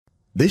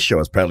This show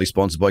is proudly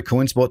sponsored by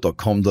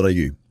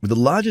coinspot.com.au, with the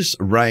largest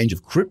range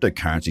of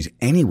cryptocurrencies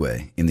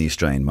anywhere in the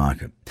Australian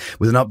market.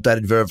 With an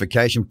updated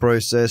verification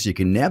process, you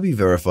can now be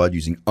verified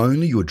using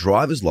only your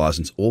driver's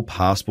license or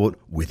passport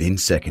within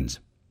seconds.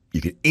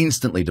 You can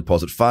instantly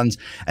deposit funds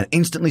and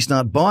instantly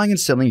start buying and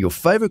selling your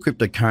favourite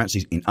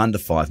cryptocurrencies in under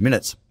 5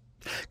 minutes.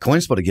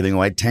 CoinSpot are giving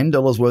away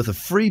 $10 worth of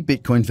free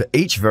Bitcoin for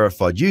each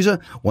verified user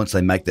once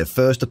they make their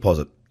first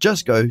deposit.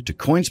 Just go to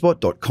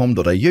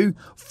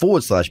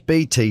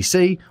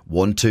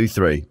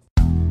coinspot.com.au/BTC123.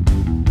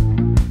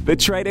 The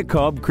Trader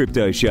Cobb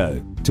Crypto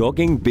Show,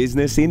 talking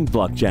business in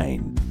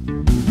blockchain.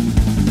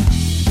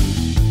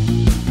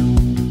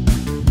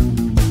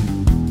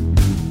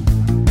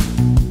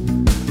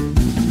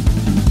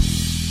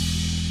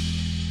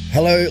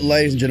 Hello,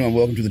 ladies and gentlemen.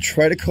 Welcome to the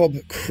Trader Cobb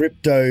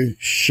Crypto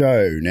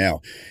Show. Now,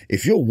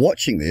 if you're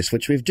watching this,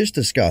 which we've just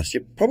discussed,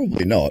 you're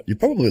probably not. You're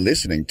probably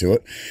listening to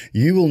it.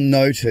 You will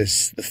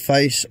notice the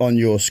face on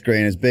your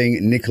screen as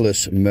being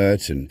Nicholas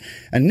Merton.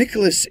 And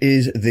Nicholas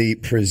is the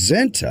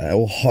presenter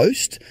or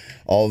host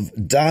of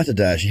Data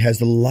Dash. He has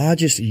the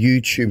largest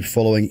YouTube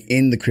following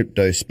in the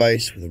crypto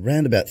space with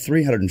around about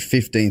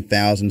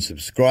 315,000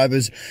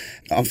 subscribers.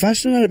 I'm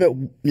fascinated about,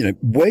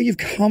 where you've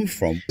come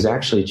from. It's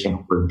actually a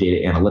channel for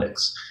data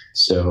analytics.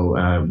 So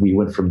we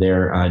went from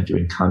there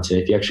doing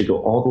content. If you actually go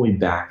all the way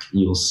back,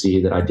 you'll see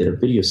that I did a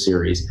video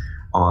series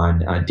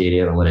on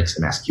data analytics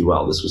and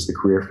SQL. This was the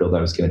career field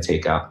I was going to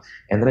take up.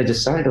 And then I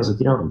decided, I was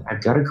like,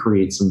 I've got to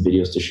create some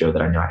videos to show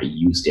that I know how to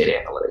use data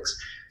analytics.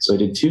 So I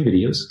did 2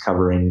 videos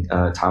covering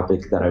a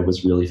topic that I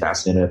was really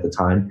fascinated at the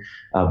time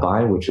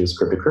which was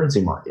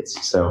cryptocurrency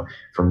markets. So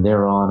from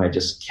there on, I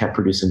just kept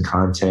producing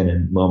content,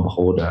 and lo and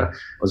behold, I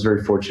was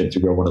very fortunate to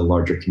grow one of the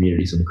larger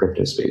communities in the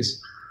crypto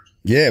space.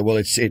 Yeah, well,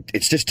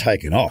 it's just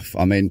taken off.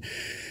 I mean,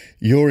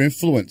 your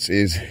influence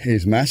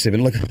is massive,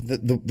 and look,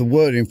 the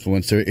word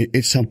influencer,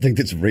 it's something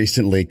that's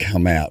recently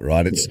come out,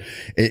 right? It's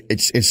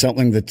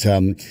something that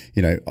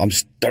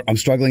I'm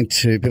struggling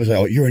to. People say,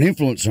 "Oh, you're an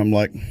influencer." I'm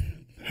like,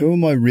 who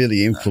am I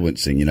really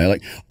influencing? I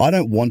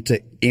don't want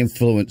to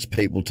influence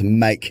people to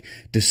make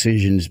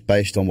decisions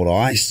based on what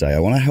I say. I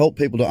want to help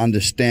people to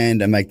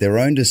understand and make their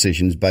own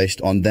decisions based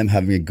on them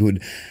having a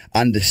good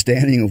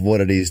understanding of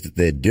what it is that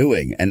they're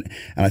doing. And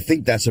I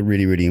think that's a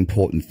really, really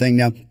important thing.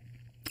 Now,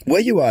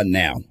 where you are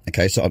now,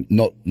 okay, so I'm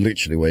not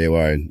literally where you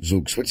are in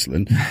Zug,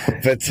 Switzerland,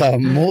 but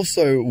more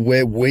so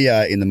where we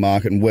are in the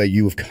market and where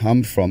you have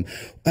come from.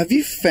 Have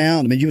you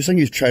found, you were saying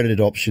you've traded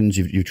options,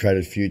 you've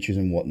traded futures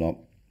and whatnot.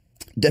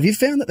 Have you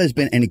found that there's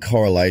been any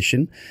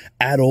correlation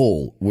at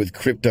all with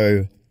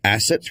crypto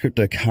assets,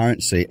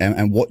 cryptocurrency,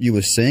 and what you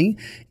were seeing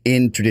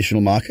in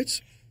traditional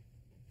markets?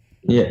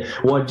 Yeah.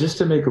 Well, just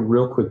to make a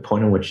real quick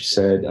point on what you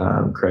said,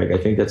 Craig, I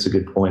think that's a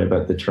good point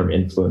about the term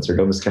influencer. It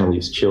almost kind of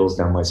leaves chills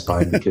down my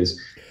spine because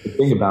the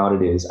thing about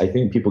it is I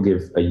think people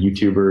give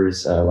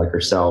YouTubers like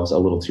ourselves a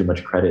little too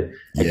much credit.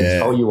 I can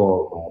tell you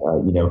all,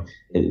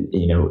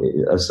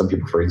 some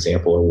people, for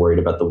example, are worried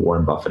about the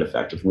Warren Buffett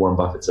effect. If Warren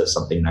Buffett says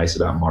something nice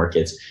about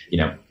markets,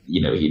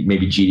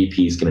 maybe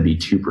GDP is going to be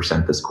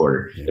 2% this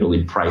quarter. It'll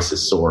leave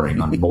prices soaring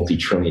on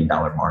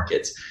multi-trillion-dollar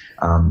markets.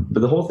 But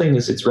the whole thing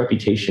is it's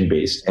reputation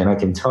based. And I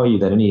can tell you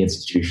that any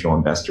institutional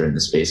investor in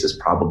this space is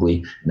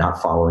probably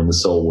not following the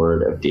sole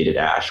word of Data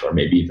Dash, or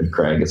maybe even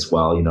Craig as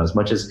well, as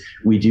much as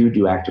we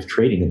do active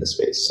trading in the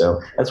space.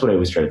 So that's what I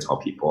always try to tell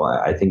people.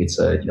 I think it's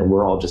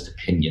we're all just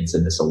opinions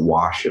in this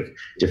awash of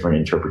different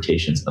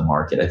interpretations of the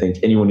market. I think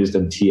anyone who's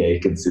done TA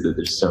can see that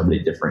there's so many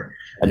different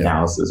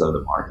analyses of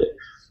the market.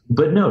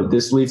 But no,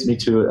 this leads me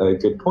to a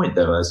good point,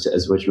 though,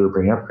 as what you were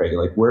bringing up, Craig.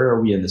 Like, where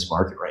are we in this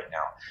market right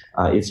now?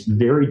 It's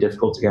very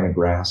difficult to kind of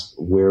grasp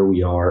where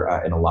we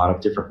are in a lot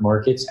of different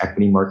markets.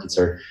 Equity markets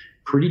are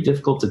pretty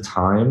difficult to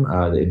time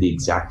the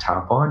exact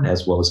top on,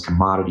 as well as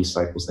commodity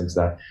cycles, things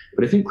like that.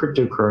 But I think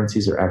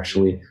cryptocurrencies are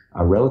actually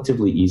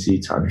relatively easy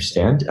to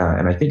understand,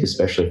 and I think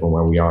especially from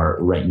where we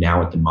are right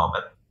now at the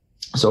moment.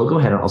 So I'll go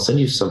ahead and I'll send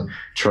you some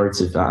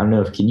charts. If I don't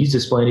know, can you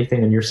display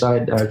anything on your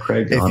side,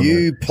 Craig? If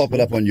you pop it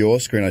up on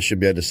your screen, I should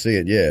be able to see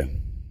it. Yeah.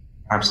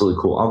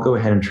 Absolutely cool. I'll go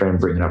ahead and try and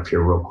bring it up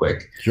here real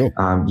quick. Sure.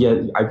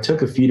 I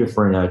took a few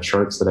different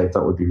charts that I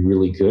thought would be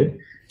really good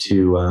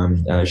to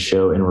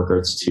show in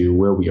regards to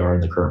where we are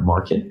in the current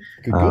market.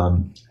 Good.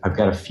 I've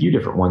got a few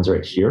different ones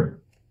right here,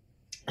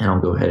 and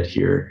I'll go ahead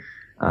here.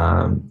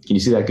 Can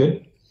you see that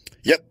good?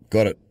 Yep,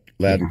 got it.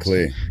 Loud and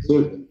clear.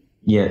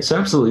 So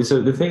absolutely. So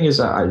the thing is,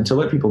 to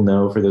let people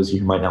know, for those of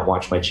you who might not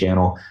watch my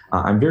channel,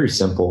 I'm very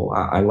simple.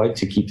 I like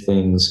to keep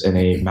things in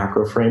a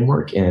macro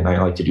framework, and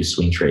I like to do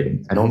swing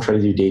trading. I don't try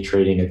to do day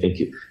trading. I think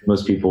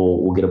most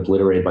people will get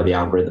obliterated by the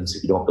algorithms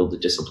if you don't build a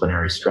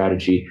disciplinary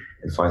strategy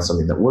and find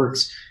something that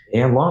works.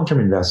 And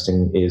long-term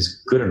investing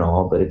is good and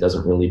all, but it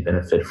doesn't really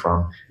benefit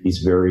from these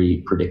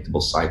very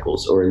predictable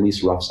cycles, or at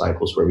least rough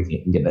cycles where we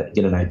can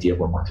get an idea of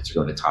where markets are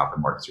going to top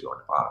and markets are going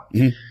to bottom.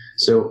 Mm-hmm.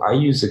 So I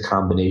use a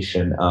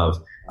combination of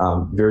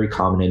very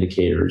common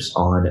indicators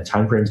on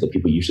timeframes that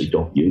people usually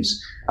don't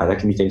use. That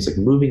can be things like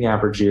moving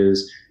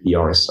averages, the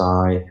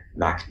RSI,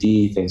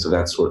 MACD, things of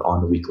that sort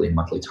on the weekly and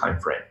monthly time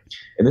frame.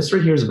 And this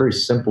right here is a very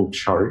simple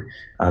chart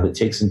that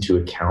takes into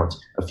account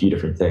a few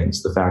different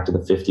things. The fact of the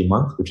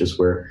 50-month, which is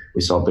where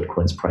we saw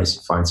Bitcoin's price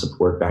find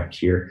support back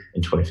here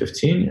in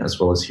 2015, as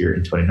well as here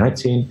in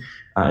 2019.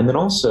 And then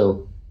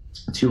also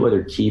two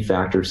other key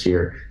factors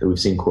here that we've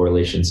seen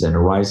correlations in: a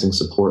rising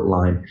support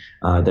line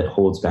that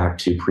holds back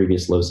to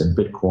previous lows in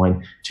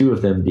Bitcoin, two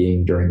of them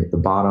being during the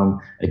bottom,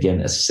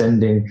 again,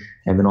 ascending,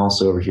 and then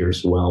also over here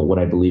as well, what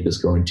I believe is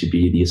going to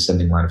be the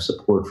ascending line of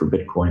support for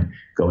Bitcoin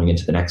going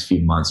into the next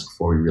few months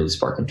before we really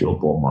spark into a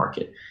bull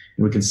market.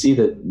 And we can see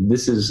that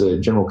this is a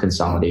general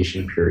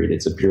consolidation period.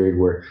 It's a period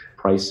where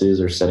prices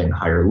are setting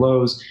higher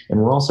lows, and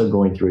we're also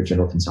going through a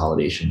general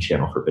consolidation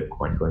channel for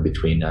Bitcoin, going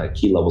between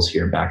key levels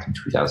here back in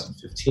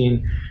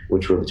 2015,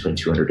 which were between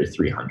 200 to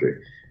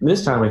 300. And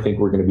this time, I think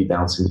we're going to be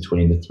bouncing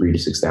between the 3,000 to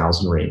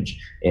 6,000 range,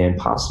 and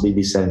possibly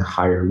be setting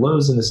higher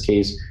lows in this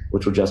case,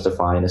 which will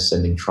justify an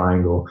ascending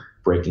triangle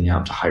breaking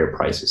out to higher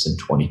prices in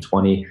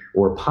 2020,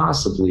 or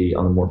possibly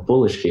on the more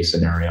bullish case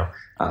scenario,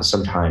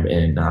 sometime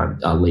in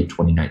late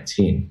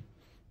 2019.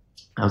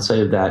 Outside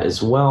of that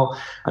as well,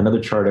 another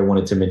chart I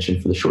wanted to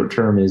mention for the short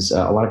term is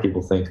a lot of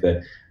people think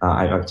that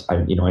I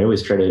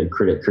always try to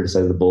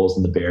criticize the bulls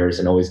and the bears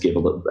and always give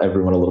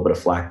everyone a little bit of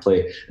flack,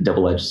 play a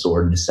double-edged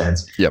sword in a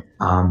sense. Yep.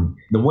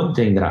 The one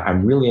thing that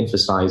I'm really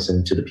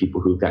emphasizing to the people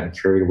who've gotten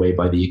carried away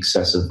by the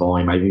excessive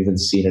volume, I've even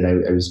seen it.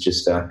 I was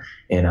just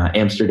in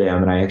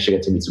Amsterdam, and I actually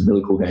got to meet some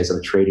really cool guys on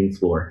the trading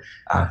floor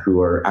who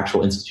are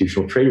actual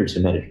institutional traders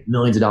who netted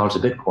millions of dollars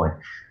of Bitcoin.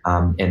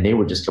 And they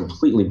were just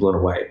completely blown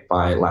away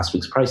by last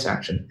week's price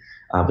action.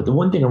 But the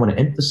one thing I want to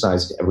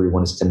emphasize to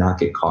everyone is to not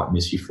get caught in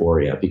this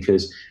euphoria,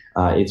 because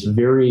it's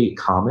very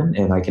common,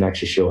 and I can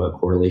actually show a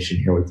correlation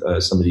here with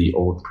some of the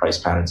old price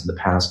patterns in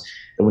the past,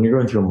 that when you're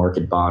going through a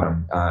market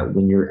bottom,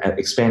 when you're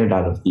expanded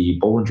out of the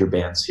Bollinger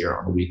Bands here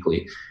on the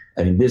weekly,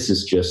 I mean, this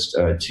is just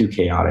too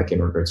chaotic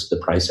in regards to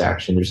the price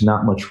action. There's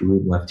not much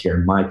room left here,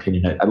 in my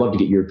opinion. I'd love to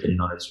get your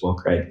opinion on it as well,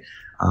 Craig,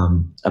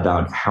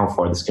 about how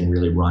far this can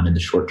really run in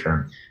the short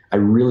term. I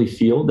really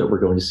feel that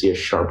we're going to see a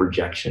sharp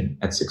rejection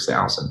at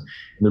 6,000.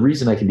 And the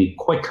reason I can be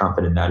quite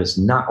confident in that is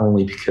not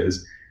only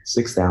because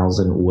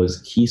 6,000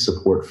 was key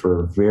support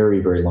for a very,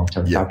 very long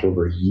time, in fact,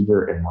 over a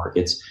year in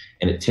markets.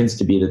 And it tends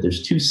to be that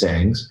there's two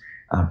sayings.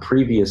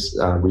 Previous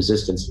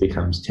resistance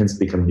tends to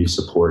become new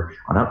support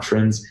on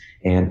uptrends,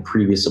 and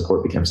previous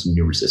support becomes some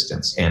new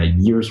resistance. And a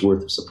year's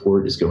worth of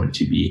support is going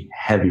to be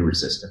heavy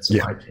resistance, in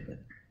my opinion.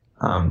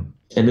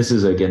 And this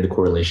is, again, the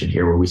correlation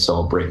here where we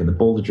saw a break in the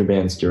Bollinger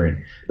Bands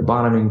during the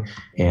bottoming.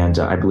 And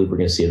I believe we're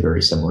going to see a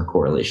very similar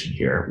correlation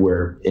here,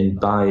 where in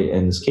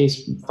this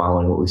case,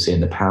 following what we've seen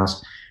in the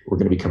past, we're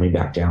going to be coming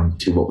back down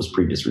to what was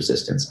previous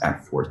resistance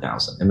at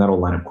 4,000. And that'll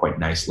line up quite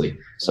nicely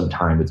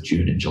sometime with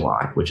June and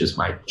July, which is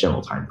my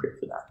general time period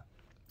for that.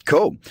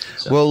 Cool.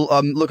 So, well,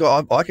 look,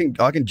 I can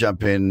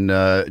jump in.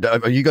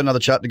 You got another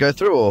chart to go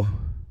through, or?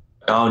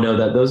 Oh, no,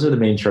 those are the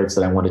main charts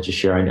that I wanted to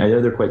share. I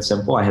know they're quite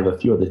simple. I have a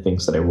few other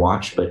things that I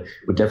watch, but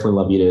would definitely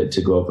love you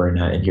to go over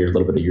and hear a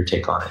little bit of your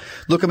take on it.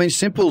 Look, I mean,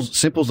 simple's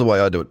the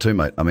way I do it too,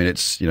 mate. I mean,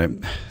 it's,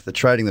 the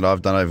trading that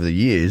I've done over the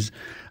years,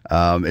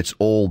 it's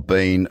all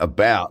been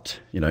about,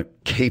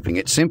 keeping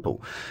it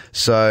simple.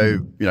 So,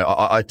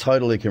 I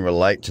totally can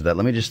relate to that.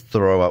 Let me just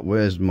throw up,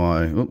 let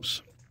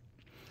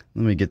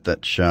me get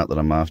that chart that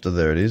I'm after.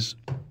 There it is.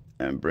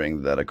 And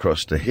bring that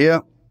across to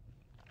here.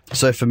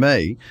 So for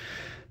me,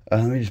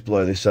 let me just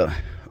blow this up.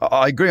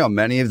 I agree on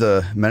many of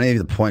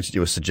the points that you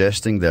were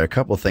suggesting there. A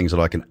couple of things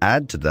that I can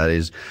add to that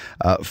is,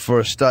 for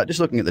a start, just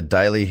looking at the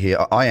daily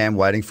here, I am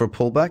waiting for a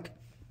pullback.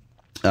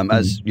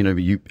 As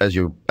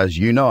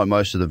you know, and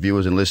most of the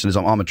viewers and listeners,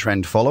 I'm a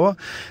trend follower.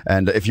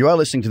 And if you are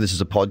listening to this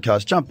as a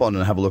podcast, jump on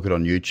and have a look at it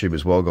on YouTube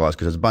as well, guys,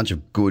 because there's a bunch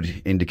of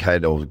good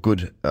indicator or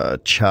good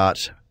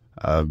chart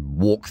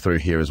walk through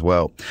here as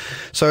well.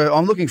 So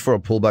I'm looking for a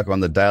pullback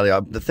on the daily.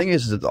 The thing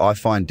is that I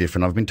find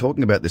different, I've been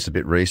talking about this a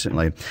bit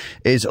recently,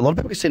 is a lot of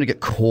people seem to get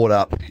caught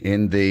up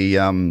in the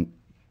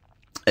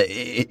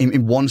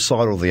in one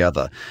side or the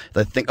other.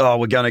 They think,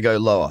 we're going to go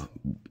lower.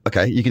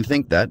 Okay, you can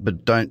think that,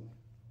 but don't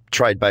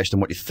trade based on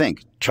what you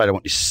think. Trade on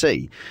what you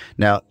see.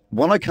 Now,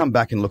 when I come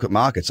back and look at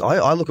markets,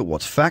 I look at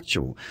what's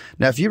factual.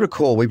 Now, if you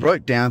recall, we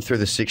broke down through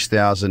the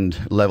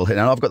 6,000 level here.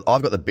 Now, I've got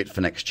the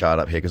Bitfinex chart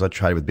up here because I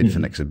traded with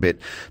Bitfinex a bit.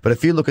 But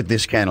if you look at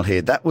this candle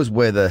here, that was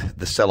where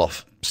the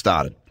sell-off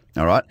started.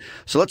 All right?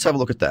 So let's have a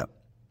look at that.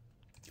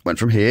 Went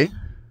from here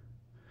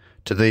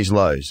to these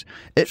lows.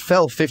 It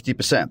fell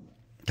 50%.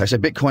 Okay, so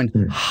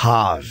Bitcoin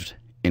halved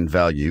in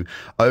value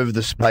over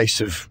the space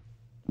of,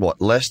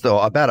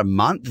 about a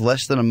month?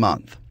 Less than a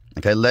month.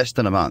 Okay, less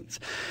than a month.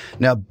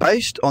 Now,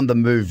 based on the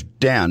move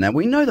down, now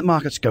we know that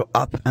markets go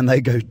up and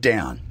they go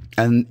down.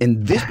 And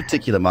in this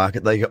particular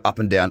market, they go up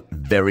and down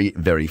very,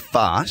 very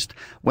fast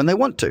when they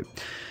want to.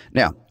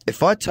 Now,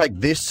 if I take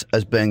this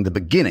as being the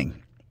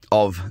beginning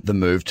of the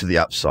move to the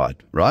upside,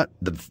 right?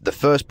 The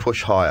first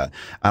push higher.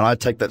 And I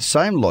take that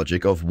same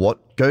logic of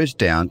what goes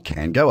down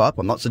can go up.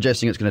 I'm not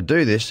suggesting it's going to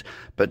do this,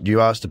 but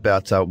you asked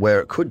about where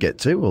it could get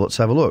to. Well, let's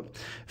have a look.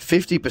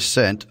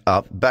 50%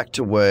 up back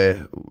to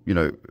where,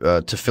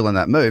 to fill in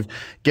that move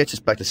gets us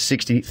back to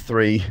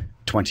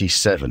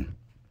 63.27.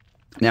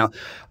 Now,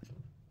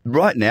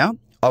 right now,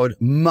 I would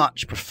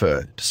much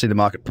prefer to see the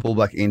market pull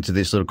back into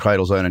this little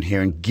cradle zone in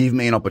here and give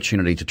me an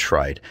opportunity to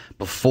trade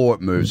before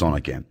it moves on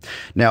again.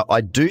 Now,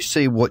 I do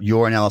see what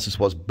your analysis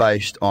was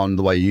based on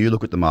the way you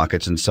look at the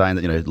markets and saying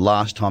that,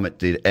 last time it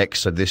did X,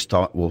 so this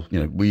time,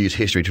 we use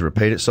history to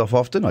repeat itself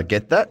often. I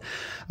get that.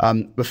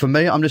 But for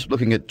me, I'm just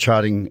looking at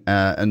charting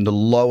in the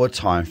lower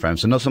time frame.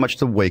 So not so much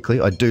the weekly.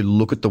 I do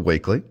look at the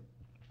weekly.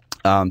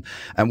 And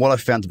what I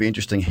found to be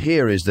interesting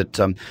here is that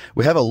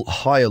we have a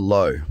higher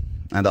low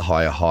and a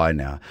higher high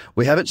now.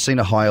 We haven't seen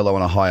a higher low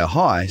and a higher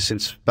high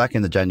since back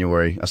in the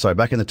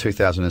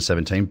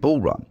 2017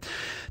 bull run.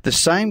 The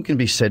same can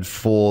be said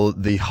for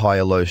the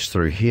higher lows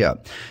through here.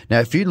 Now,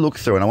 if you look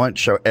through, and I won't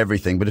show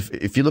everything, but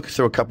if you look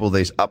through a couple of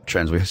these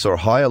uptrends, we saw a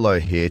higher low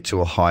here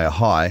to a higher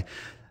high,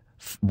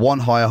 one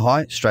higher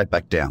high, straight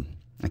back down.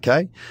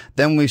 Okay?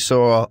 Then we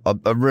saw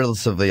a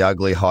relatively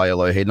ugly higher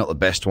low here, not the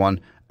best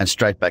one, and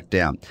straight back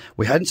down.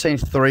 We hadn't seen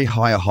three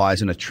higher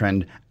highs in a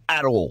trend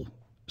at all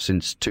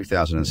since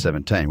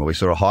 2017, where we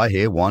saw a high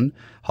here, one,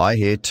 high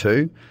here,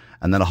 two,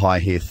 and then a high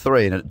here,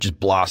 three, and it just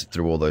blasted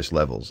through all those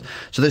levels.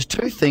 So there's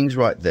two things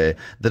right there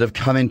that have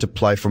come into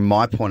play from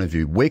my point of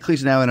view.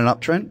 Weekly's now in an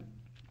uptrend.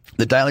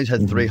 The dailies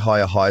had three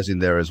higher highs in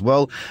there as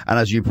well. And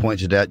as you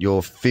pointed out,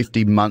 your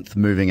 50-month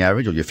moving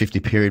average or your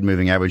 50-period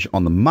moving average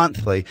on the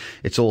monthly,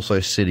 it's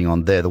also sitting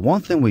on there. The one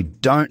thing we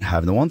don't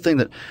have, and the one thing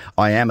that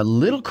I am a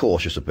little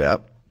cautious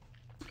about,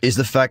 is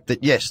the fact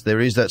that, yes, there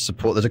is that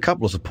support. There's a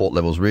couple of support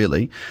levels,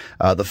 really.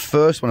 The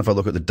first one, if I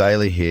look at the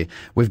daily here,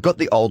 we've got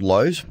the old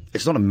lows.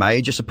 It's not a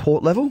major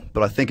support level,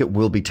 but I think it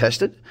will be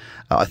tested.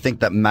 I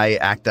think that may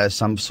act as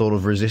some sort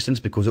of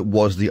resistance because it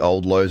was the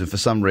old lows. And for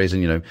some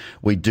reason,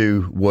 we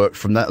do work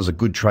from that. There's a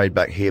good trade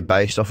back here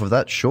based off of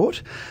that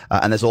short.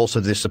 And there's also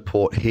this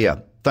support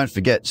here. Don't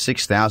forget,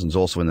 6,000 is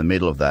also in the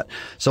middle of that.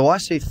 So I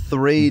see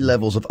three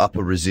levels of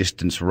upper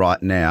resistance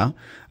right now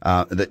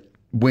that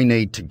we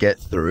need to get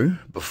through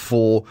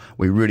before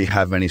we really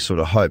have any sort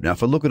of hope. Now,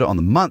 if I look at it on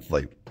the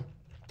monthly,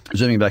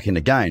 zooming back in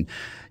again,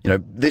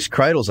 this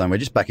cradle zone, we're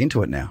just back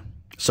into it now.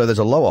 So there's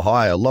a lower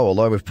high, a lower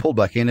low. We've pulled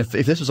back in. If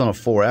this was on a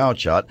 4-hour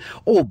chart,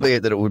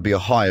 albeit that it would be a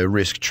higher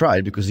risk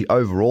trade because the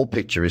overall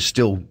picture is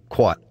still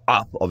quite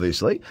up,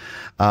 obviously,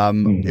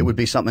 it would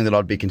be something that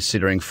I'd be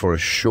considering for a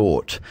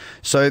short.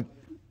 So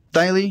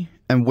daily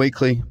and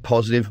weekly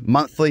positive.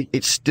 Monthly,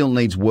 it still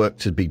needs work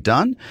to be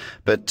done.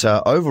 But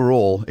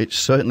overall, it's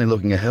certainly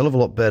looking a hell of a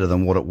lot better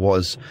than what it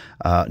was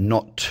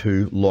not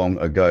too long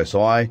ago.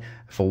 So I,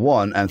 for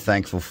one, am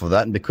thankful for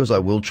that. And because I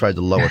will trade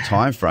the lower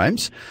time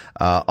frames,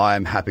 I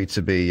am happy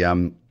to be,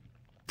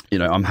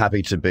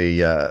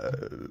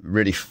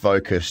 really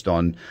focused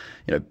on,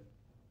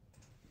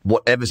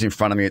 whatever's in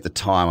front of me at the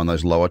time on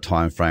those lower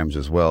time frames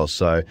as well.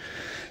 So,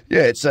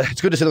 yeah, it's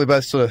good to see that we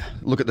both sort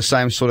of look at the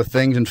same sort of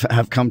things and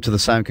have come to the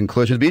same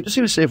conclusion. It'll be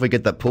interesting to see if we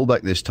get that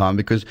pullback this time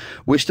because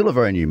we're still a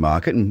very new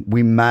market and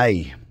we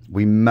may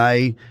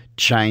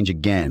change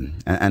again.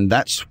 And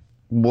that's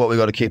what we've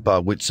got to keep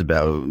our wits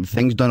about.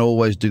 Things don't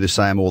always do the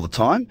same all the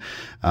time,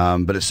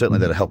 but it's certainly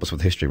there to help us with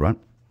history, right?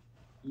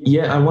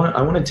 Yeah, I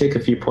want to take a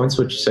few points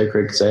what you said,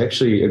 Craig, because I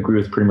actually agree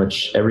with pretty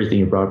much everything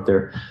you brought up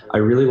there. I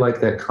really like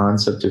that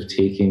concept of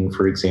taking,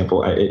 for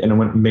example, and I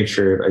want to make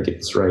sure I get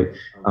this right.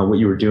 What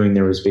you were doing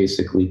there was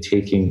basically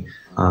taking,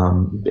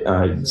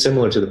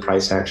 similar to the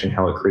price action,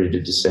 how it created a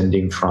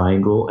descending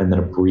triangle and then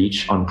a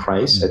breach on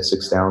price at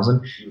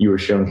 6,000. You were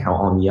showing how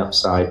on the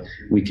upside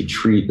we could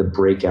treat the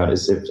breakout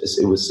as if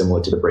it was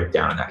similar to the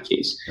breakdown in that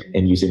case,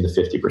 and using the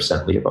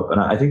 50% lead up.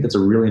 And I think that's a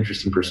really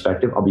interesting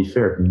perspective. I'll be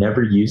fair, I've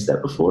never used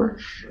that before,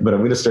 but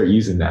I'm going to start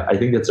using that. I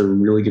think that's a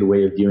really good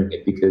way of viewing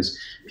it because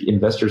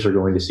investors are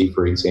going to see,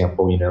 for example,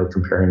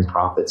 comparing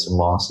profits and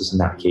losses. In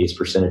that case,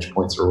 percentage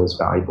points are always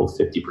valuable.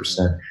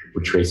 50%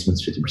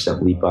 retracements,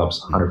 50% leap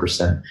ups,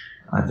 100%,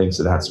 things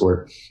of that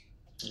sort.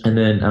 And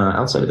then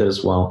outside of that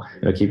as well,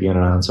 keeping an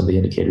eye on some of the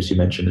indicators you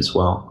mentioned as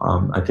well.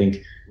 I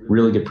think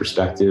really good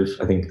perspective.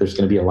 I think there's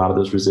going to be a lot of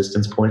those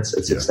resistance points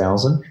at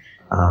 6,000.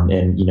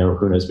 And,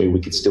 who knows, maybe we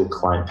could still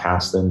climb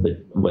past them, but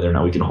whether or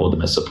not we can hold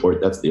them as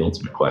support, that's the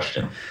ultimate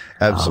question.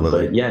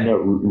 Absolutely. But yeah, no,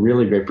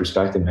 really great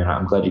perspective, man.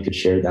 I'm glad you could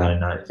share that.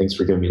 And thanks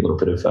for giving me a little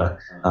bit of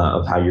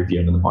how you're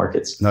viewing the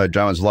markets. No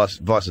dramas,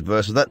 vice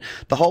versa.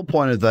 The whole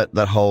point of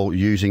that whole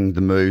using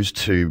the moves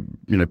to,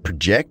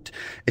 project,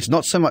 it's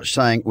not so much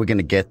saying we're going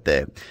to get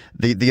there.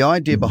 The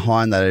idea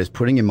behind that is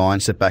putting your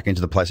mindset back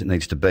into the place it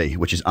needs to be,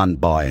 which is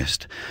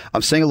unbiased.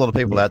 I'm seeing a lot of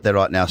people out there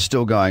right now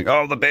still going,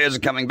 oh, the bears are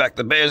coming back.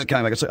 The bears are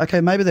coming back. It's like, okay,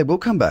 okay, maybe they will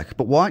come back,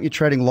 but why aren't you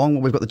trading long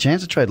when we've got the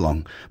chance to trade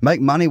long?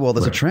 Make money while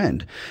there's a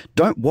trend.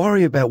 Don't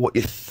worry about what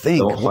you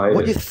think.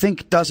 What you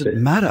think doesn't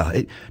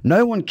matter.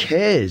 No one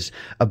cares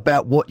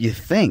about what you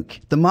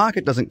think. The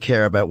market doesn't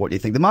care about what you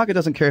think. The market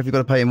doesn't care if you've got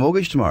to pay your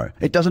mortgage tomorrow.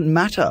 It doesn't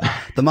matter.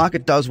 The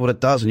market does what it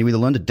does, and you either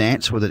learn to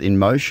dance with it in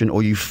motion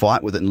or you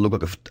fight with it and look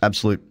like an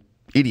absolute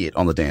idiot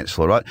on the dance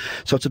floor, right?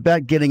 So it's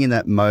about getting in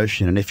that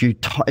motion. And if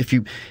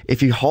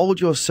you hold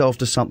yourself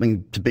to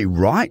something to be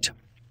right,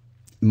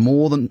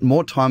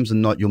 more times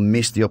than not, you'll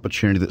miss the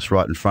opportunity that's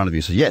right in front of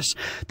you. So yes,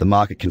 the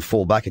market can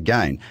fall back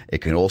again.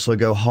 It can also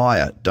go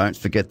higher. Don't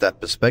forget that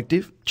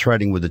perspective.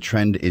 Trading with the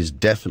trend is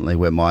definitely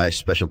where my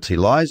specialty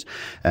lies,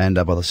 and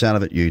by the sound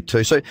of it, you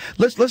too. So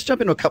let's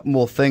jump into a couple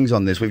more things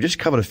on this. We've just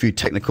covered a few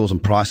technicals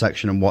and price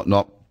action and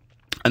whatnot,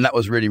 and that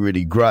was really,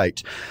 really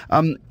great.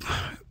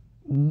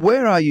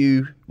 Where are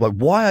you?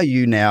 Why are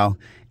you now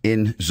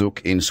in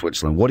Zug in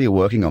Switzerland? What are you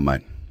working on,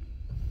 mate?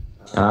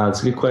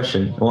 It's a good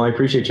question. Well, I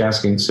appreciate you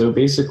asking. So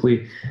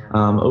basically,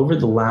 over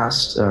the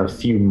last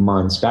few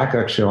months, back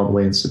actually all the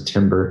way in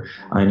September,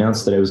 I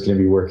announced that I was going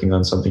to be working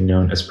on something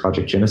known as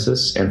Project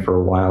Genesis. And for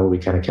a while, we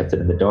kind of kept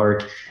it in the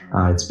dark.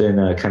 It's been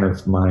kind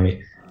of my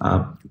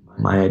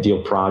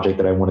ideal project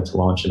that I wanted to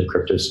launch in the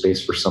crypto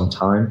space for some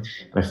time.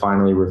 And I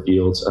finally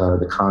revealed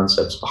the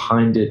concepts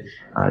behind it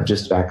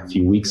just back a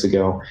few weeks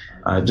ago.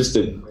 Just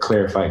to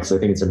clarify, because I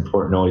think it's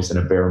important always in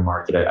a bear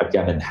market, I've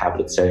gotten in the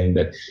habit of saying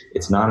that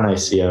it's not an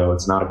ICO,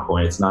 it's not a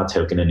coin, it's not a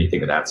token,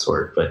 anything of that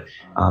sort. But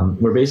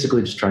we're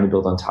basically just trying to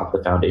build on top of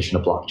the foundation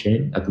of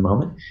blockchain at the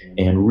moment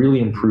and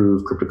really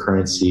improve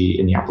cryptocurrency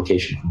in the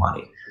application of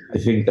money. I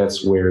think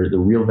that's where the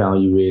real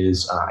value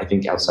is. I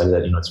think outside of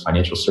that, it's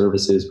financial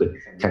services, but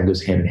it kind of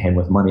goes hand in hand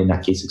with money, in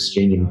that case,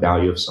 exchanging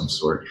value of some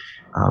sort.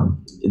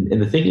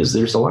 And the thing is,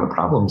 there's a lot of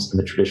problems in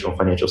the traditional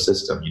financial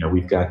system.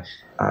 We've got,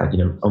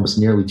 almost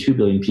nearly 2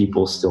 billion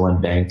people still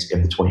unbanked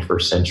in the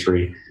 21st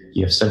century.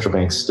 You have central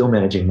banks still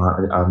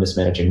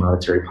mismanaging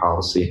monetary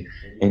policy.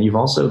 And you've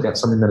also got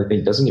something that I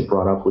think doesn't get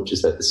brought up, which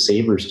is that the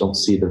savers don't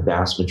see the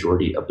vast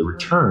majority of the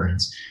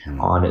returns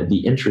on the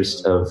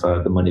interest of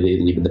the money they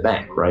leave in the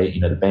bank, right?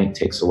 The bank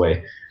takes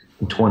away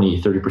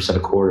 20, 30% a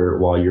quarter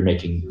while you're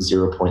making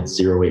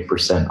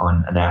 0.08%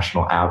 on a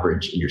national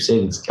average in your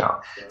savings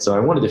account. So I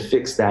wanted to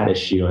fix that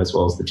issue as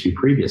well as the two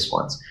previous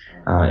ones.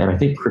 And I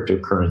think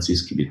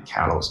cryptocurrencies could be the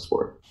catalyst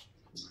for it.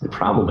 The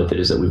problem with it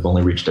is that we've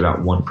only reached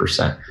about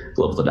 1%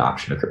 global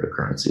adoption of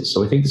cryptocurrencies.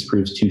 So I think this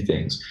proves two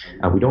things.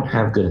 We don't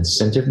have good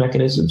incentive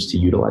mechanisms to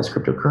utilize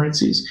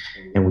cryptocurrencies,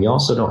 and we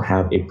also don't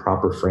have a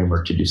proper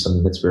framework to do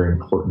something that's very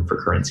important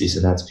for currencies,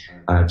 and that's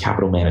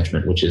capital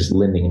management, which is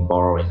lending and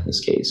borrowing in this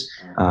case,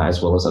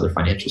 as well as other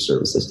financial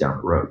services down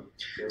the road.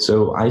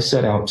 So I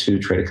set out to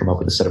try to come up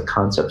with a set of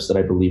concepts that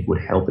I believe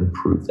would help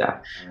improve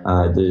that.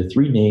 The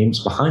three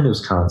names behind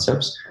those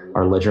concepts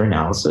are ledger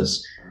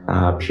analysis,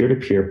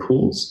 peer-to-peer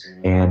pools,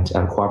 and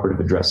cooperative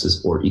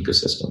addresses or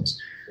ecosystems.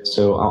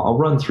 So I'll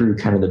run through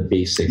kind of the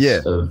basics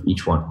of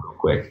each one real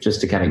quick, just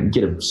to kind of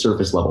get a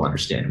surface level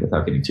understanding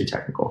without getting too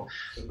technical.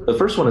 The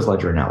first one is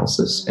ledger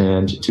analysis.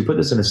 And to put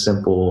this in a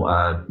simple,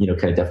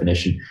 kind of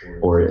definition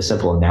or a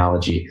simple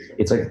analogy,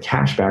 it's like a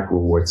cashback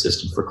reward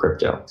system for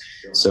crypto.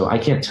 So I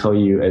can't tell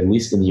you, at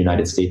least in the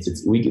United States,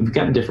 we've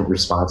gotten different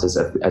responses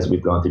as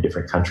we've gone through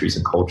different countries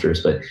and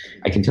cultures. But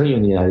I can tell you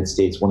in the United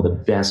States, one of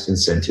the best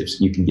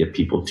incentives you can get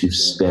people to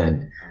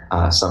spend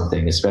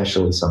something,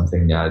 especially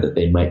something that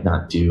they might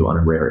not do on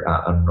a rare,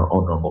 on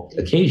normal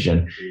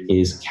occasion,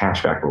 is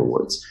cashback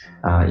rewards.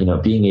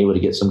 Being able to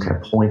get some kind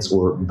of points,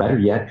 or better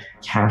yet,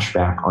 cash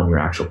back on your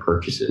actual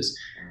purchases.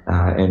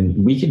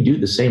 And we can do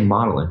the same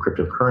model in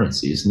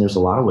cryptocurrencies, and there's a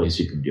lot of ways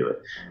you can do it.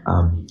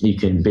 You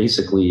can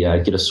basically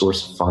get a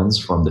source of funds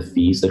from the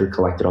fees that are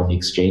collected on the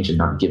exchange and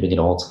not giving it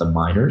all to the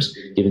miners,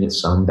 giving it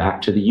some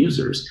back to the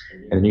users.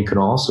 And then you can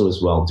also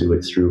as well do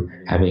it through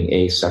having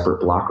a separate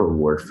block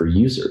reward for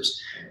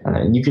users.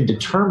 And you can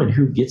determine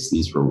who gets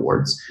these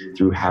rewards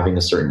through having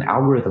a certain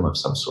algorithm of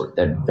some sort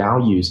that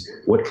values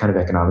what kind of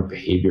economic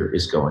behavior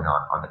is going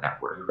on the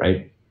network,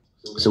 right?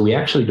 So we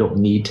actually don't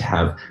need to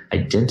have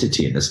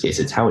identity in this case.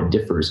 It's how it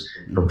differs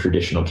from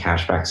traditional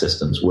cashback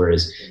systems.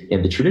 Whereas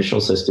in the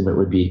traditional system, it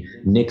would be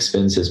Nick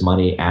spends his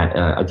money at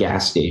a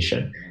gas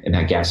station, and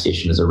that gas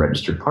station is a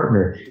registered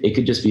partner. It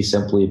could just be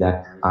simply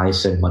that I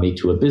send money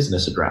to a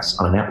business address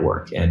on a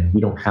network, and we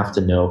don't have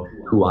to know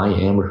who I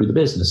am or who the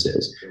business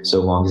is,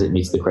 so long as it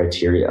meets the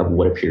criteria of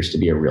what appears to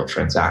be a real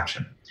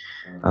transaction.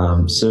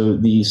 So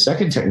the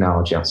second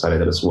technology outside of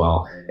that as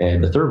well,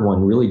 and the third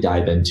one, really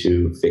dive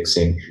into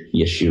fixing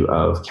the issue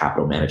of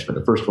capital management.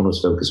 The first one was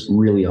focused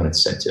really on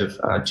incentive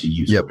to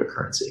use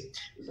cryptocurrency.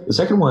 The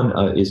second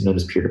one is known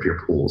as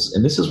peer-to-peer pools.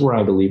 And this is where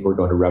I believe we're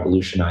going to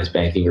revolutionize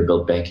banking or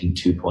build banking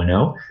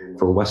 2.0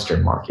 for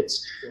Western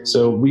markets.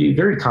 So we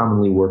very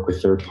commonly work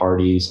with third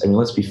parties. I mean,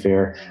 let's be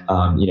fair.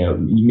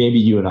 Maybe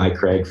you and I,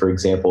 Craig, for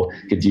example,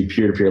 could do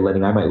peer-to-peer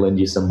lending. I might lend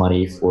you some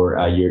money for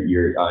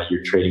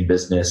your trading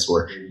business,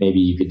 or maybe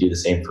you could do the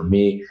same for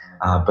me.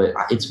 But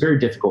it's very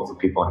difficult for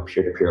people on a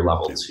peer-to-peer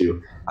level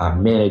to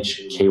manage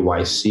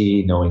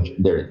KYC, knowing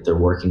they're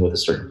working with a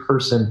certain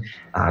person,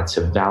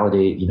 to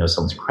validate,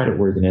 someone's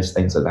creditworthiness,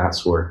 things of that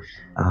sort.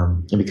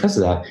 And because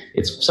of that,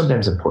 it's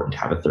sometimes important to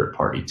have a third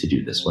party to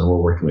do this when we're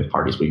working with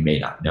parties we may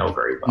not know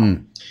very well.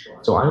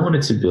 So I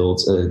wanted to build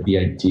the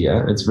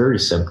idea. It's very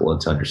simple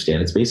to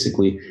understand. It's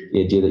basically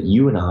the idea that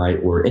you and I,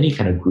 or any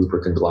kind of group or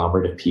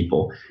conglomerate of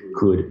people,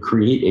 could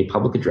create a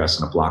public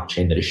address on a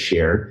blockchain that is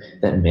shared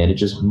that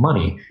manages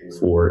money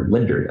for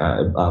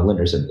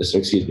lenders in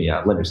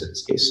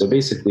this case. So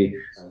basically,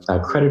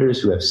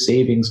 creditors who have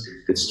savings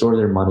could store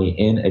their money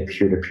in a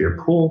peer-to-peer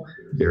pool,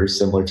 very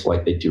similar to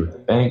like they do at the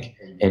bank,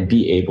 and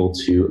be able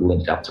to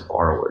lend it out to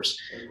borrowers.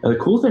 Now, the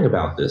cool thing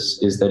about this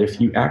is that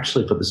if you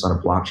actually put this on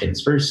a blockchain,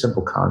 it's a very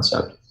simple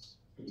concept,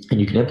 and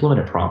you can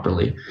implement it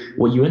properly.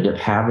 What you end up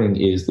having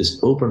is this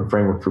open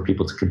framework for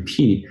people to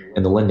compete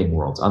in the lending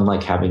world,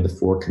 unlike having the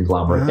four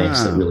conglomerate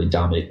banks that really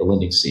dominate the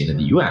lending scene in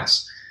the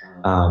US.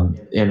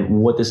 And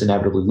what this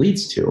inevitably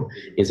leads to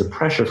is a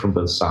pressure from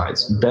both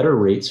sides, better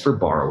rates for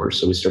borrowers.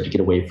 So we start to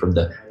get away from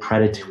the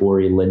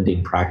predatory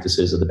lending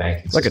practices of the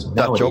banking system. Like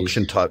a Dutch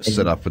auction type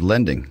setup with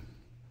lending.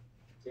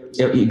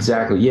 Yeah,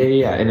 exactly.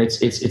 Yeah. And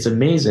it's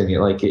amazing.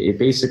 Like it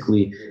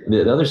basically,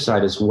 the other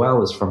side as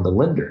well is from the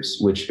lenders,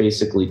 which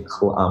basically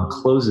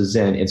closes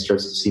in and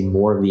starts to see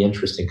more of the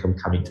interest income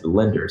coming to the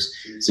lenders.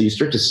 So you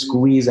start to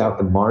squeeze out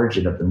the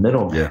margin of the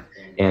middleman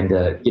and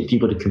get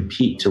people to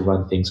compete to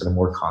run things in a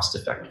more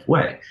cost-effective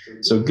way.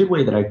 So a good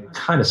way that I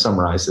kind of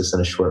summarize this in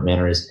a short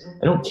manner is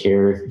I don't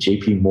care if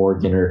JP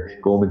Morgan or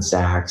Goldman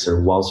Sachs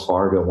or Wells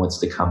Fargo wants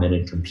to come in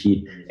and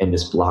compete in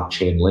this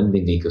blockchain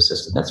lending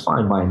ecosystem. That's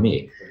fine by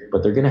me.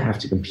 But they're going to have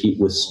to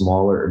compete with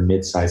smaller or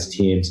mid-sized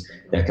teams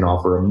that can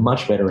offer a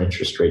much better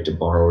interest rate to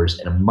borrowers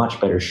and a much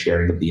better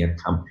sharing of the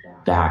income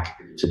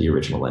back to the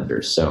original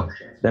lenders. So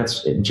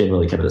that's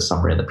generally kind of the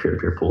summary on the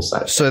peer-to-peer pool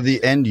side. So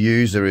the end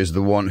user is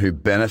the one who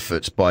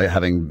benefits by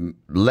having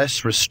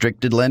less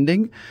restricted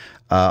lending,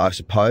 I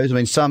suppose. I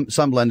mean, some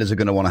lenders are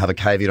going to want to have a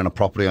caveat on a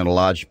property on a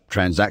large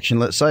transaction,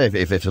 let's say.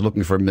 If they're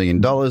looking for $1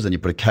 million and you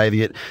put a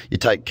caveat, you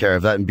take care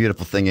of that. And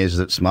beautiful thing is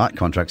that smart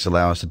contracts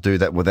allow us to do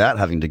that without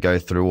having to go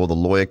through all the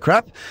lawyer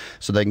crap.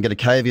 So they can get a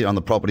caveat on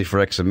the property for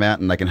X amount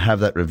and they can have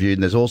that reviewed.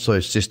 And there's also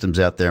systems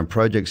out there and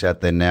projects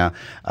out there now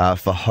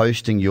for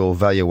hosting your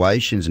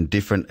valuations in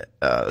different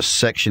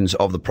sections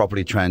of the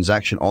property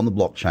transaction on the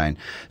blockchain,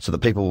 so that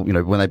people,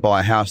 when they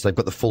buy a house, they've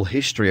got the full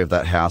history of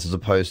that house as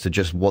opposed to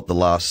just what the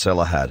last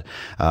seller had.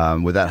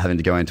 Without having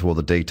to go into all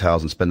the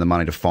details and spend the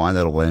money to find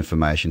out all the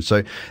information.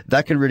 So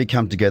that can really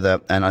come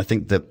together. And I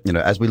think that,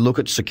 as we look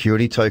at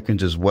security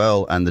tokens as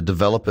well, and the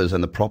developers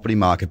and the property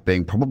market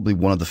being probably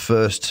one of the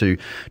first to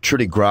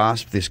truly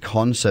grasp this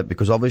concept,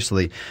 because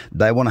obviously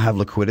they want to have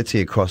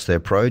liquidity across their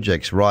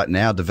projects. Right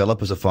now,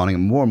 developers are finding it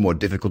more and more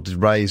difficult to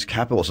raise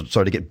capital,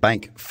 so to get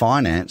bank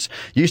finance.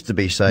 Used to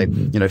be, say,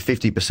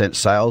 50%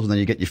 sales, and then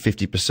you get your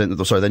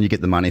 50%, then you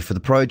get the money for the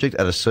project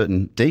at a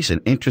certain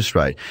decent interest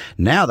rate.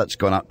 Now that's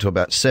gone up to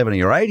about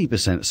 70 or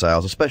 80%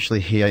 sales, especially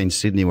here in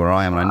Sydney where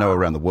I am, and I know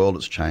around the world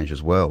it's changed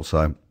as well.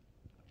 So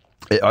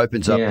it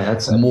opens up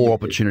more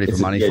opportunity for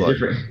money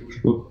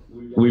flow.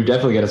 We've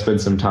definitely got to spend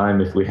some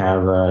time, if we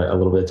have a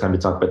little bit of time, to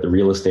talk about the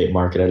real estate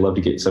market. I'd love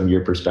to get some of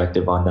your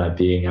perspective on that,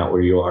 being out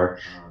where you are.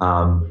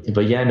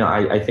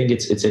 I think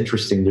it's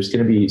interesting. There's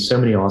going to be so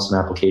many awesome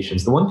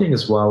applications. The one thing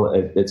as well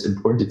that's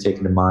important to take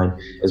into mind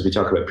as we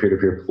talk about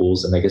peer-to-peer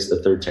pools, and I guess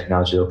the third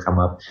technology that'll come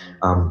up,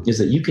 is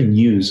that you can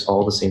use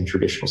all the same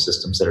traditional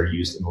systems that are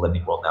used in the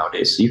lending world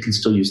nowadays. So you can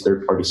still use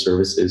third-party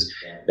services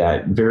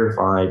that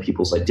verify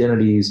people's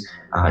identities,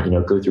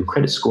 go through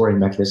credit scoring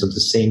mechanisms,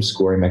 the same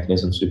scoring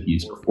mechanisms we've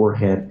used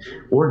beforehand,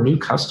 or new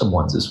custom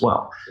ones as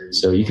well.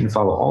 So you can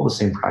follow all the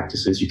same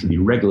practices. You can be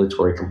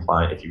regulatory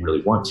compliant if you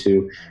really want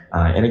to.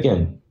 And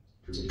again,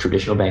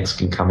 traditional banks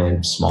can come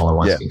in, smaller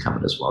ones can come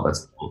in as well.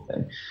 That's the cool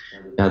thing.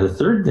 Now, the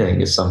third thing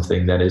is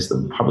something that is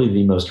probably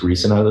the most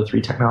recent out of the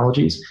three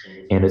technologies.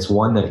 And it's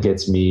one that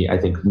gets me, I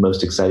think,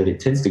 most excited. It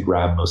tends to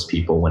grab most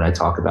people when I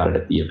talk about it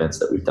at the events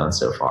that we've done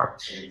so far.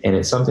 And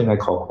it's something I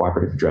call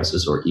cooperative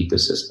addresses or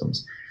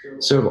ecosystems.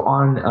 So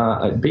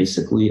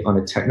basically on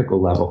a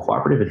technical level,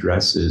 cooperative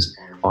addresses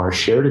are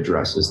shared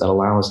addresses that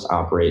allow us to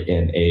operate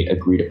in a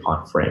agreed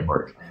upon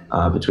framework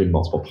between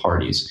multiple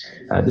parties.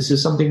 This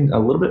is something a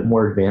little bit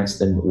more advanced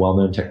than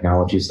well-known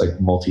technologies like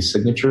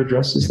multi-signature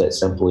addresses that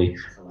simply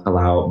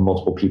allow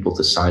multiple people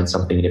to sign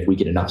something. And if we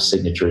get enough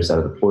signatures out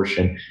of the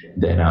portion,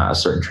 then a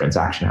certain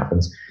transaction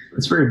happens.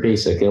 It's very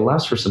basic. It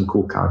allows for some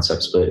cool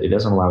concepts, but it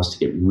doesn't allow us to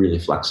get really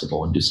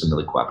flexible and do some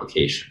really cool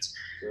applications.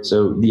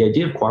 So the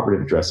idea of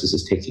cooperative addresses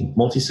is taking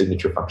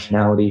multi-signature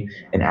functionality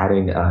and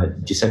adding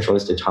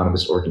decentralized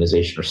autonomous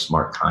organization or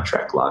smart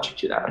contract logic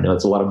to that. I know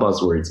it's a lot of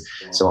buzzwords,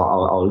 so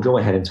I'll go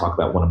ahead and talk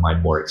about one of my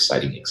more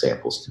exciting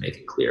examples to make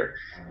it clear,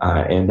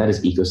 and that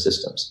is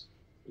ecosystems.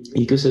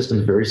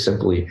 Ecosystems, very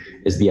simply,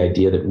 is the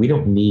idea that we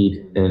don't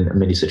need, in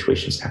many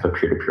situations, to have a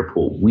peer-to-peer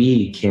pool.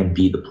 We can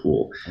be the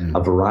pool.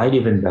 A variety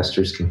of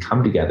investors can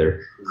come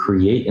together,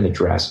 create an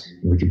address,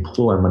 and we can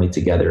pool our money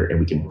together, and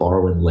we can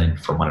borrow and lend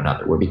from one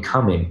another. We're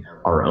becoming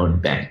our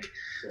own bank.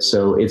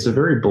 So it's a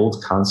very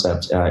bold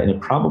concept, and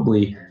it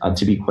probably,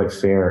 to be quite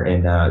fair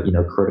and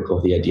critical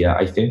of the idea,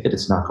 I think that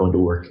it's not going to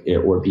work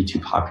or be too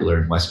popular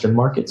in Western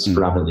markets,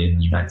 predominantly in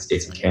the United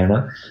States and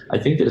Canada. I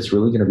think that it's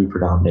really going to be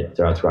predominant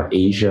throughout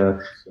Asia,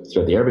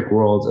 throughout the Arabic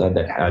world,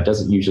 that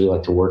doesn't usually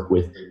like to work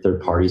with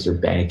third parties or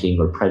banking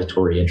or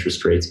predatory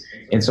interest rates,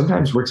 and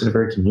sometimes works in a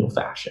very communal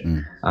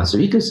fashion. So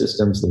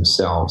ecosystems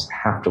themselves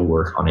have to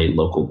work on a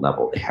local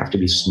level. They have to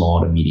be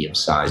small to medium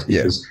sized,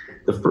 because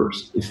the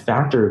first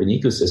factor of an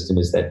ecosystem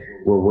is that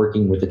we're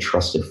working with a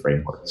trusted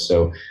framework.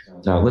 So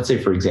let's say,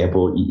 for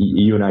example,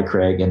 you and I,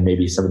 Craig, and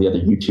maybe some of the other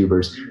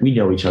YouTubers, we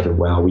know each other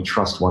well. We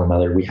trust one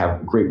another. We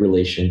have great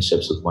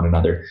relationships with one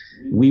another.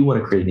 We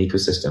want to create an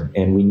ecosystem.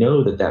 And we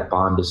know that that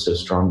bond is so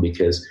strong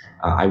because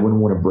I wouldn't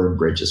want to burn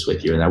bridges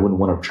with you, and I wouldn't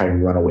want to try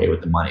and run away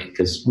with the money,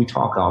 because we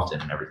talk often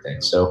and everything.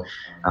 So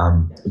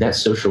that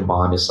social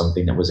bond is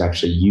something that was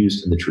actually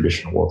used in the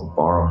traditional world of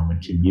borrowing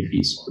when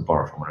communities would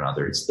borrow from one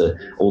another. It's the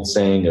old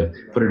saying of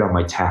put it on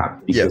my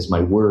tab because my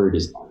word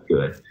is not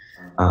good.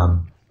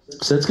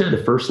 So that's kind of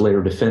the first layer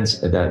of defense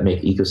that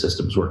make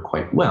ecosystems work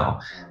quite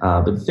well.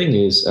 But the thing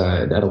is,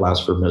 that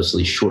allows for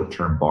mostly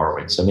short-term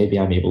borrowing. So maybe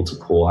I'm able to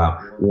pull out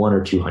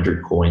 100 or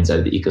 200 coins out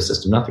of the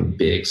ecosystem, nothing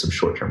big, some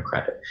short-term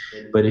credit.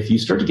 But if you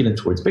start to get in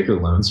towards bigger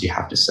loans, you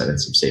have to set in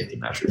some safety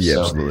measures. Yeah,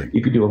 so absolutely.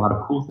 you could do a lot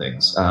of cool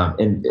things.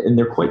 And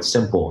they're quite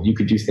simple. You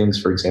could do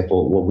things, for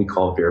example, what we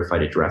call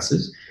verified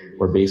addresses,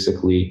 where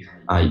basically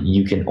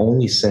you can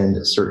only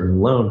send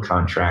certain loan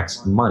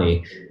contracts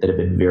money that have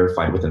been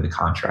verified within the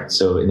contract.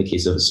 So in the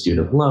case of a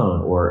student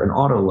loan or an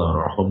auto loan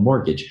or a home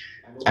mortgage,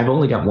 I've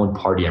only got one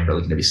party I'm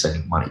really going to be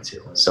sending money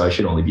to. So I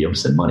should only be able to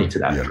send money to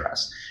that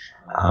address.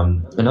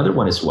 Another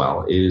one as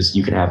well is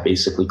you can have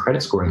basically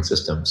credit scoring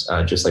systems,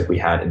 just like we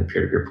had in the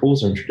peer-to-peer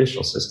pools or in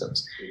traditional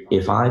systems.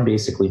 If I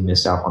basically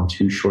miss out on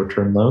 2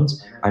 short-term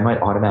loans, I might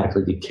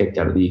automatically get kicked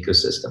out of the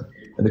ecosystem.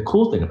 And the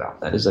cool thing about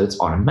that is that it's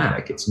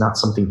automatic. It's not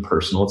something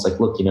personal. It's like,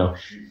 look,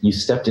 you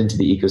stepped into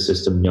the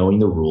ecosystem knowing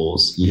the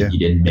rules. You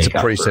didn't make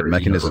up. It's a preset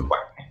mechanism.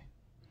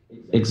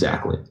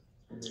 Exactly.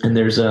 And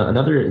there's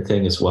another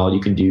thing as well.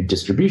 You can do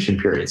distribution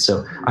periods.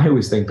 So I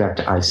always think back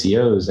to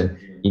ICOs and,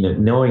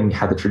 knowing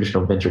how the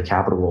traditional venture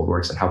capital world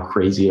works and how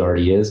crazy it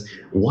already is.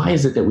 Why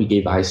is it that we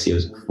gave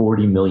ICOs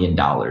 $40 million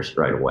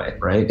right away,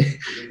 right?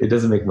 It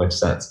doesn't make much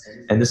sense.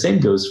 And the same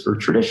goes for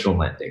traditional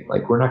lending.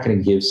 Like, we're not going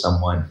to give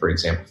someone, for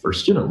example, for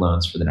student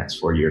loans for the next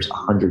 4 years,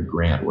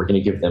 $100,000. We're going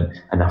to give them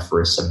enough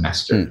for a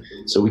semester.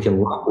 So we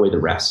can lock away the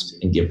rest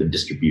and give them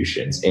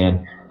distributions.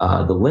 And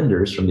the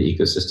lenders from the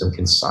ecosystem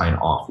can sign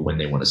off when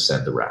they want to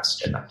send the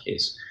rest in that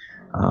case.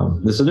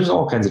 So there's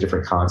all kinds of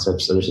different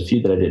concepts. So there's a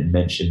few that I didn't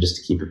mention just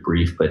to keep it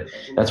brief, but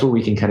that's where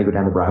we can kind of go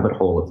down the rabbit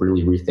hole of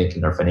really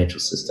rethinking our financial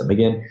system.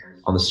 Again,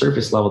 on the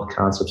surface level, the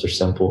concepts are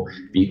simple,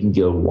 but you can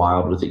go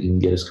wild with it. You can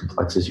get as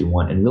complex as you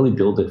want and really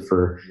build it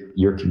for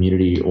your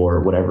community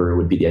or whatever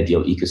would be the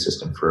ideal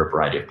ecosystem for a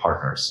variety of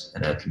partners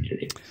in a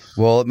community.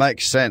 Well, it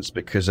makes sense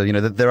because,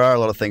 there are a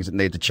lot of things that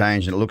need to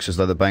change, and it looks as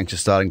though the banks are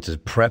starting to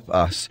prep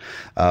us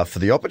for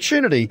the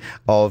opportunity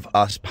of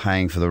us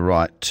paying for the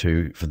right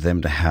for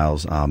them to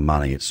house our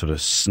money. It's sort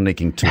of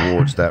sneaking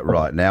towards that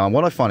right now. And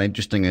what I find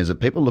interesting is that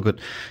people look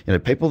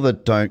at, people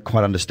that don't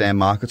quite understand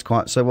markets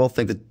quite so well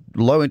think that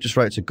low interest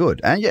rates are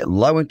good. And yet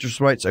low interest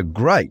rates are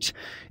great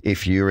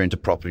if you're into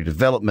property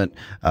development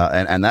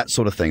and that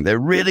sort of thing. They're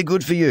really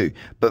good for you.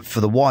 But for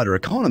the wider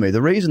economy,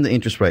 the reason the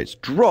interest rates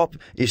drop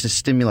is to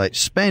stimulate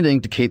spending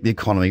to keep the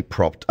economy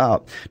propped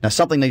up. Now,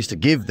 something needs to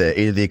give there.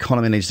 Either the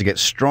economy needs to get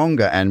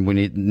stronger and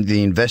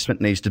the investment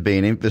needs to be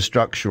in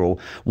infrastructural,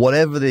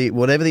 whatever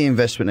the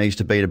investment needs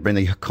to be to bring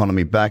the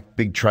economy back,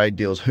 big trade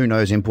deals, who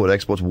knows, import,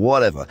 exports,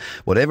 whatever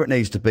it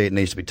needs to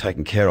be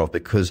taken care of,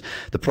 because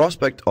the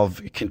prospect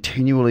of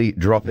continually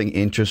dropping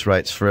interest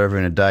rates forever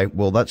and a day,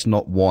 well, that's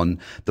not one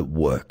that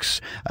works.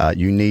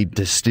 You need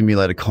to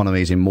stimulate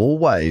economies in more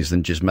ways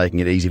than just making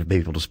it easy for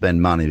people to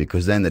spend money,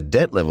 because then the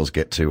debt levels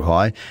get too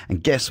high.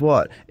 And guess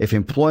what? If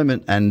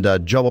employment and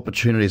job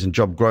opportunities and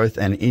job growth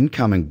and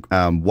income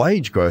and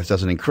wage growth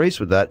doesn't increase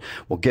with that,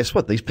 well, guess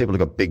what? These people have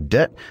got big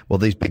debt. Well,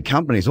 these big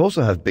companies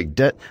also have big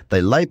debt.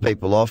 They lay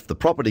people off. The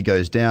property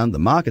goes down. The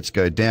markets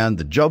go down.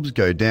 The jobs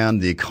go down.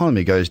 The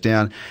economy goes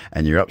down.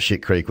 And you're up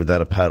shit creek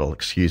without a paddle.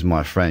 Excuse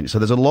my French. So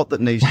there's a lot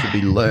that needs to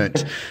be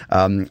learnt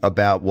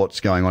about what's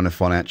going on in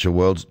financial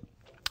worlds,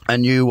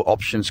 and new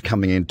options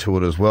coming into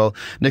it as well.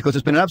 Nicholas,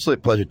 it's been an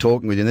absolute pleasure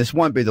talking with you. And this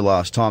won't be the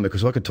last time,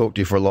 because I could talk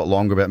to you for a lot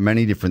longer about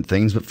many different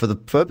things. But for the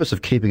purpose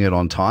of keeping it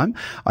on time,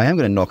 I am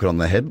going to knock it on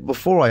the head. But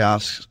before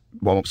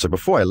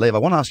I leave, I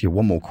want to ask you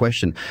one more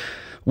question.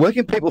 Where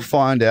can people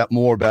find out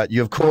more about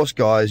you? Of course,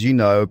 guys,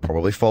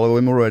 probably follow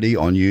him already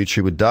on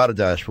YouTube with Data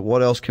Dash. But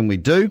what else can we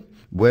do?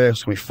 Where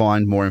else can we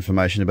find more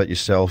information about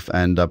yourself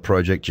and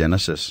Project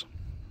Genesis?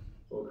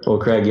 Well,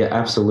 Craig, yeah,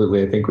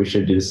 absolutely. I think we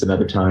should do this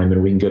another time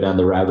and we can go down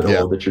the rabbit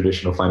hole of the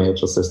traditional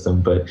financial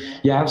system. But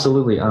yeah,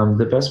 absolutely.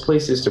 The best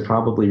places to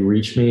probably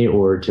reach me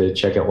or to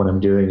check out what I'm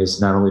doing is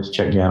not only to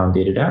check me out on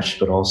Data Dash,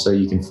 but also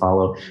you can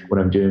follow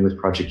what I'm doing with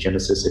Project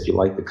Genesis. If you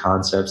like the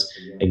concepts,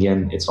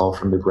 again, it's all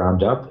from the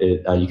ground up.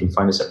 You can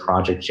find us at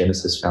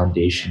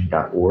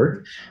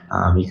projectgenesisfoundation.org.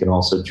 You can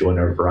also join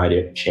our variety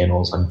of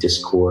channels on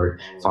Discord,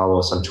 follow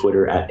us on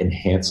Twitter at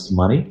Enhanced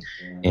Money.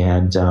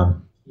 And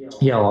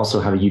I'll also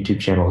have a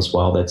YouTube channel as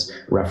well that's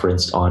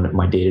referenced on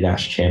my Data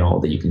Dash channel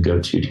that you can go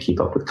to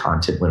keep up with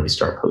content when we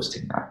start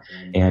posting that.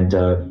 And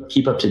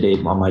keep up to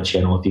date on my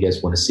channel if you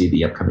guys want to see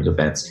the upcoming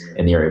events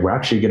in the area. We're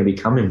actually going to be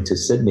coming to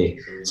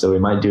Sydney, so we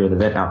might do an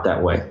event out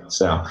that way.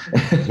 So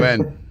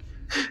when?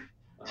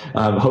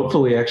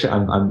 Hopefully, actually,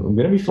 I'm going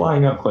to be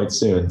flying out quite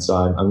soon. So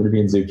I'm going to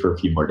be in Zug for a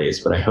few more days,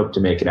 but I hope to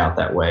make it out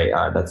that way.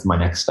 That's my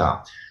next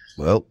stop.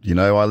 Well,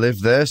 I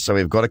live there, so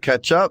we've got to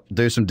catch up,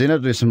 do some dinner,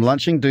 do some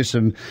lunching, do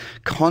some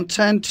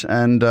content,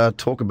 and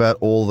talk about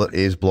all that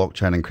is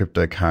blockchain and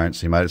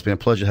cryptocurrency, mate. It's been a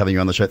pleasure having you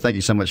on the show. Thank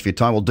you so much for your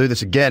time. We'll do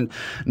this again,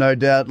 no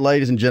doubt.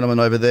 Ladies and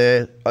gentlemen over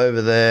there,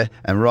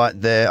 and right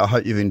there, I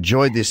hope you've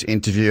enjoyed this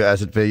interview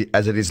as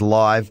it is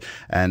live,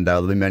 and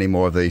there'll be many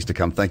more of these to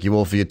come. Thank you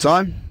all for your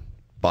time.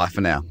 Bye for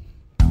now.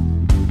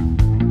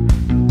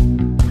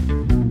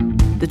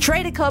 The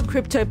Trader Cobb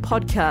Crypto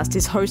Podcast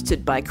is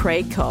hosted by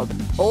Craig Cobb.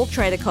 All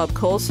Trader Cobb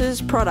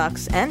courses,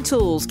 products and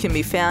tools can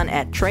be found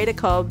at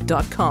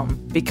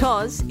tradercobb.com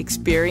because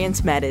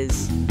experience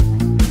matters.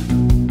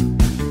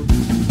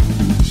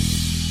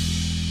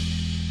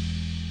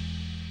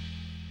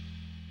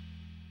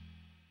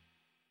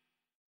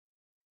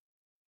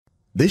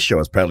 This show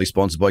is proudly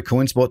sponsored by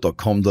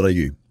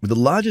coinspot.com.au, with the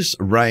largest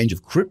range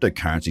of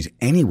cryptocurrencies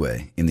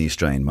anywhere in the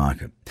Australian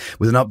market.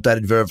 With an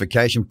updated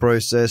verification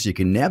process, you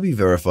can now be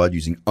verified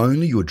using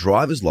only your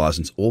driver's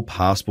license or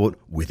passport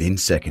within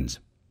seconds.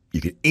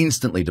 You can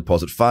instantly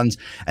deposit funds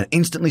and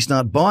instantly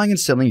start buying and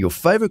selling your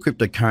favorite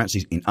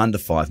cryptocurrencies in under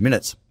 5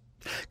 minutes.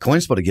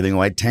 CoinSpot are giving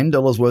away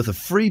 $10 worth of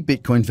free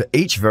Bitcoin for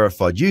each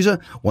verified user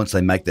once they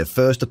make their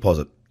first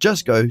deposit.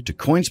 Just go to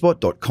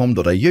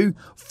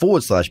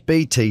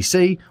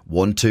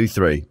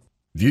coinspot.com.au/BTC123.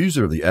 Views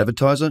are of the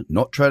advertiser,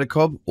 not Trader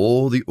Cobb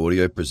or the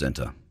audio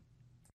presenter.